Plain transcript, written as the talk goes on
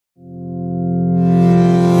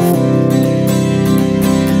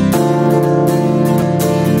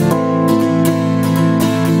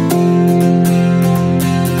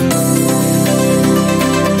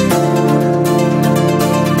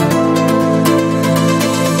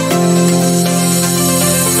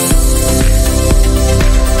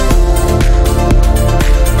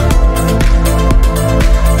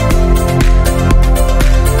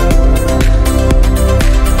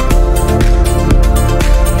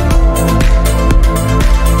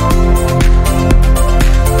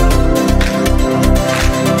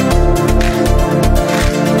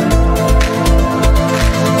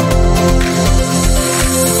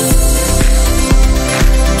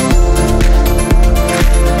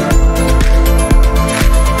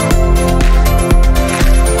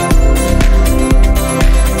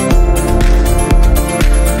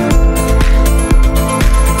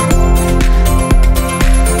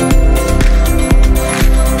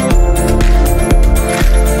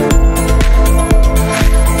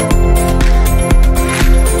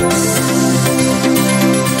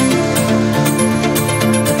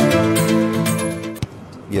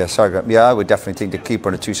sorry, yeah, I would definitely think the keeper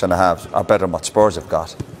and the two centre halves are better than what Spurs have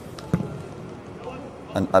got,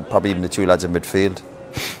 and probably even the two lads in midfield.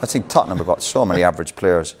 I think Tottenham have got so many average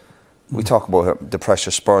players. We talk about the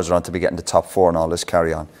pressure Spurs are on to be getting the top four and all this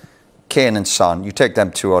carry on. Keane and Son, you take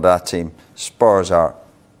them two out of that team. Spurs are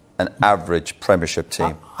an average Premiership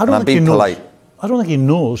team. I'm being polite. I don't think he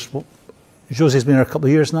knows what. Jose's been here a couple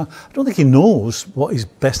of years now. I don't think he knows what his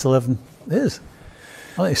best 11 is.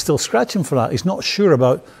 I think he's still scratching for that. He's not sure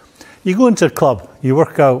about. You go into a club, you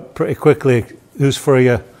work out pretty quickly who's for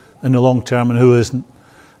you in the long term and who isn't.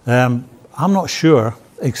 I'm not sure,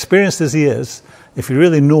 experienced as he is, if he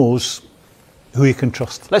really knows who he can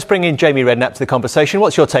trust. Let's bring in Jamie Redknapp to the conversation.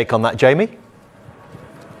 What's your take on that, Jamie?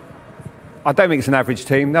 I don't think it's an average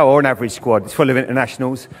team, no, or an average squad. It's full of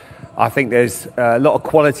internationals. I think there's a lot of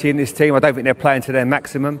quality in this team. I don't think they're playing to their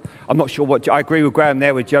maximum. I'm not sure what... I agree with Graham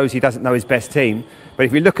there with Josie doesn't know his best team. But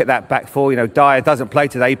if you look at that back four, you know, Dyer doesn't play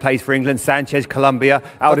today. He plays for England. Sanchez, Colombia.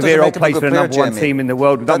 Alderweireld plays for the number one team in the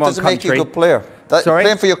world. That doesn't make you a good player. Sorry?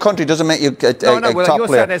 Playing for your country doesn't make you a top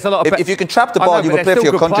player. If you can trap the ball, you will play for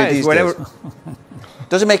your country these days.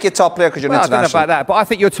 Doesn't make you a top player because you're international. I don't know about that, but I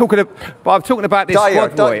think you're talking I'm talking about this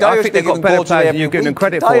squad, Roy. I think they've got better players than you're giving them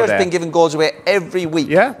credit for there. Dyer's been giving goals away every week.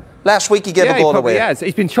 Yeah? Last week he gave a goal away. Has.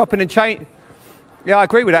 He's been chopping and changing. Yeah, I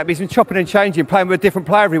agree with that, but he's been chopping and changing, playing with a different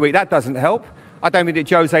player every week. That doesn't help. I don't think that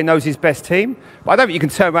Jose knows his best team. But I don't think you can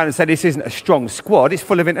turn around and say this isn't a strong squad. It's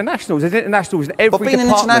full of internationals. There's internationals in every department. But being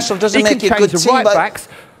an international doesn't make you a good team. Right backs.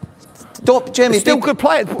 Jamie, still good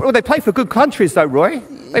players. Well, they play for good countries, though, Roy.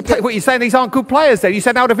 What you're saying? These aren't good players. Then you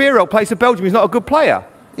said Alderweireld plays for Belgium. He's not a good player.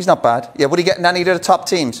 He's not bad. Yeah, would he get in any of the top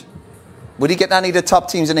teams? Would he get any of the top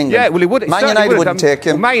teams in England? Yeah, well, he would. Man United wouldn't take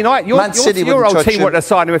him. Man United, Man City your wouldn't old team would have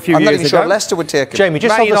signed him a few years ago. I'm not even sure Leicester would take him. Jamie,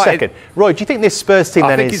 just hold a second. Roy, do you think this Spurs team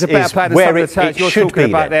then is where it should be? You're talking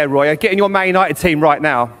about there, Roy. Getting your Man United team right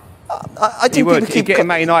now. I think people keep getting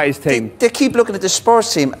Man United's team. They keep looking at the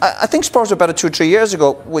Spurs team. I think Spurs were better 2 or 3 years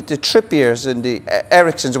ago with the Trippiers and the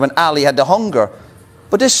Ericssons when Ali had the hunger.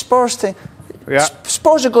 But this Spurs team,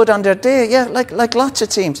 Spurs are good on their day, yeah, like lots of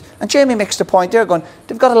teams. And Jamie makes the point there, going,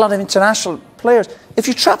 they've got a lot of international players. If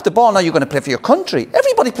you trap the ball now, you're going to play for your country.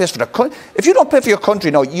 Everybody plays for their country. If you don't play for your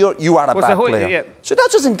country now, you are a bad player. Yeah. So that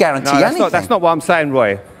doesn't guarantee anything. That's not what I'm saying,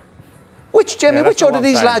 Roy. Which out of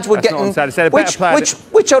these lads would get in?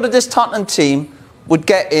 Which out of this Tottenham team would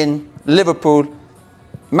get in Liverpool,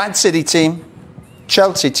 Man City team,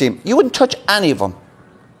 Chelsea team? You wouldn't touch any of them.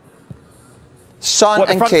 Son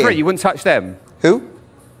and Kane. Three, you wouldn't touch them. Who?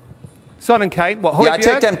 Son and Kane. What? Yeah, I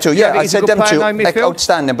take them too. Yeah, I said them too. Like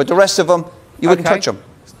outstanding, but the rest of them, you wouldn't touch them.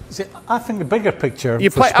 See, I think the bigger picture. You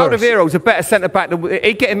play Alderweireld's a better centre back.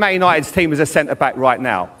 He'd get in Man United's team as a centre back right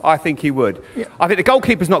now. I think he would. Yeah. I think the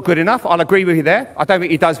goalkeeper's not good enough. I'll agree with you there. I don't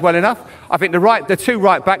think he does well enough. I think the 2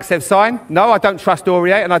 right backs they've signed. No, I don't trust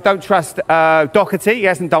Aurier and I don't trust Doherty. He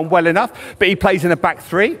hasn't done well enough, but he plays in a back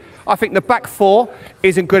 3. I think the back 4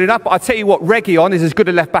 isn't good enough. But I tell you what, Reguilon is as good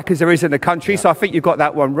a left back as there is in the country. Yeah. So I think you've got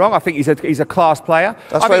that one wrong. I think he's a class player.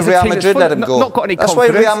 That's why Real Madrid let him go. Not got any confidence.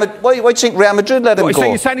 Why do you think Real Madrid let him go? So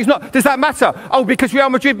you're saying he's not? Does that matter? Oh, because Real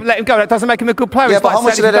Madrid let him go, that doesn't make him a good player. Yeah, but how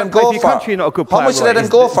much did they let him go for? Country, not a good player, how much did they let him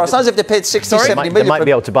go for? It's not as if they paid 60, 70 million. They might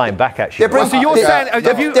be able to buy him back, actually. So you're saying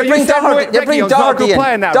they bring Doherty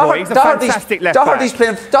in.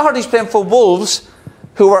 Doherty's playing for Wolves,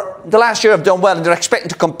 who were the last year have done well and they're expecting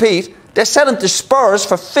to compete. They sell him to Spurs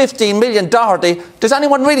for 15 million. Doherty. Does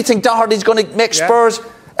anyone really think Doherty's going to make Spurs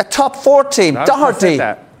a top 4 team? No, Doherty,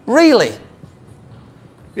 really?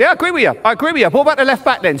 Yeah, I agree with you. What about the left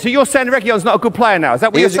back then? So you're saying Reguilon's not a good player now? Is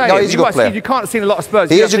that what you're saying? No, he's a good player. You can't see a lot of Spurs.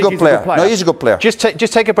 He is a good player. No, he's a good player. Just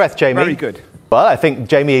take a breath, Jamie. Very good. Well, I think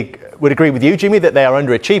Jamie would agree with you, Jimmy, that they are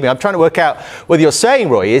underachieving. I'm trying to work out whether you're saying,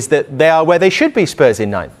 Roy, is that they are where they should be, Spurs in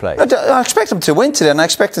 9th place. I expect them to win today, and I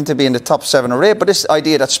expect them to be in the top 7 or 8. But this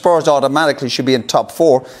idea that Spurs automatically should be in top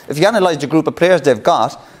 4, if you analyse the group of players they've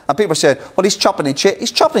got, and people said, well, he's chopping and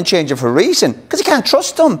changing for a reason, because you can't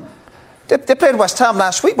trust them. They played West Ham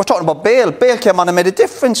last week. We're talking about Bale. Bale came on and made a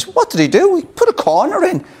difference. What did he do? He put a corner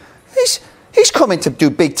in. He's coming to do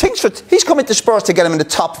big things. He's coming to Spurs to get him in the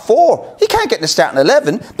top 4. He can't get in the starting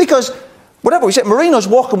 11 because, whatever we said, Mourinho's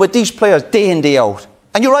working with these players day in, day out.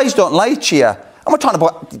 And your eyes don't lie to you. And we're talking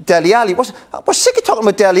about Dele Alli. We're sick of talking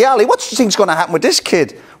about Dele Alli. What do you think's going to happen with this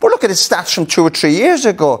kid? We're looking at his stats from 2 or 3 years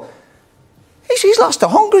ago. He's lost the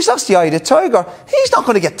hunger, he's lost the eye of the tiger. He's not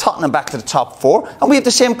going to get Tottenham back to the top 4. And we have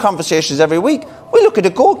the same conversations every week. We look at the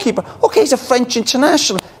goalkeeper. OK, he's a French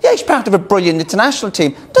international. Yeah, he's part of a brilliant international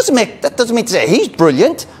team. That doesn't mean to say he's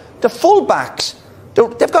brilliant. The full-backs,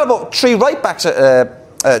 they've got about 3 right-backs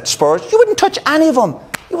at Spurs. You wouldn't touch any of them.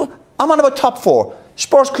 I'm on about top 4.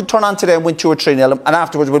 Spurs could turn on today and win 2 or 3-0, and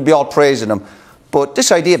afterwards we'll be all praising them. But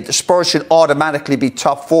this idea that the Spurs should automatically be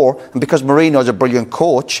top 4, and because Mourinho's a brilliant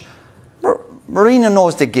coach, Mourinho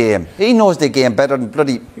knows the game. He knows the game better than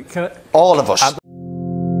bloody all of us.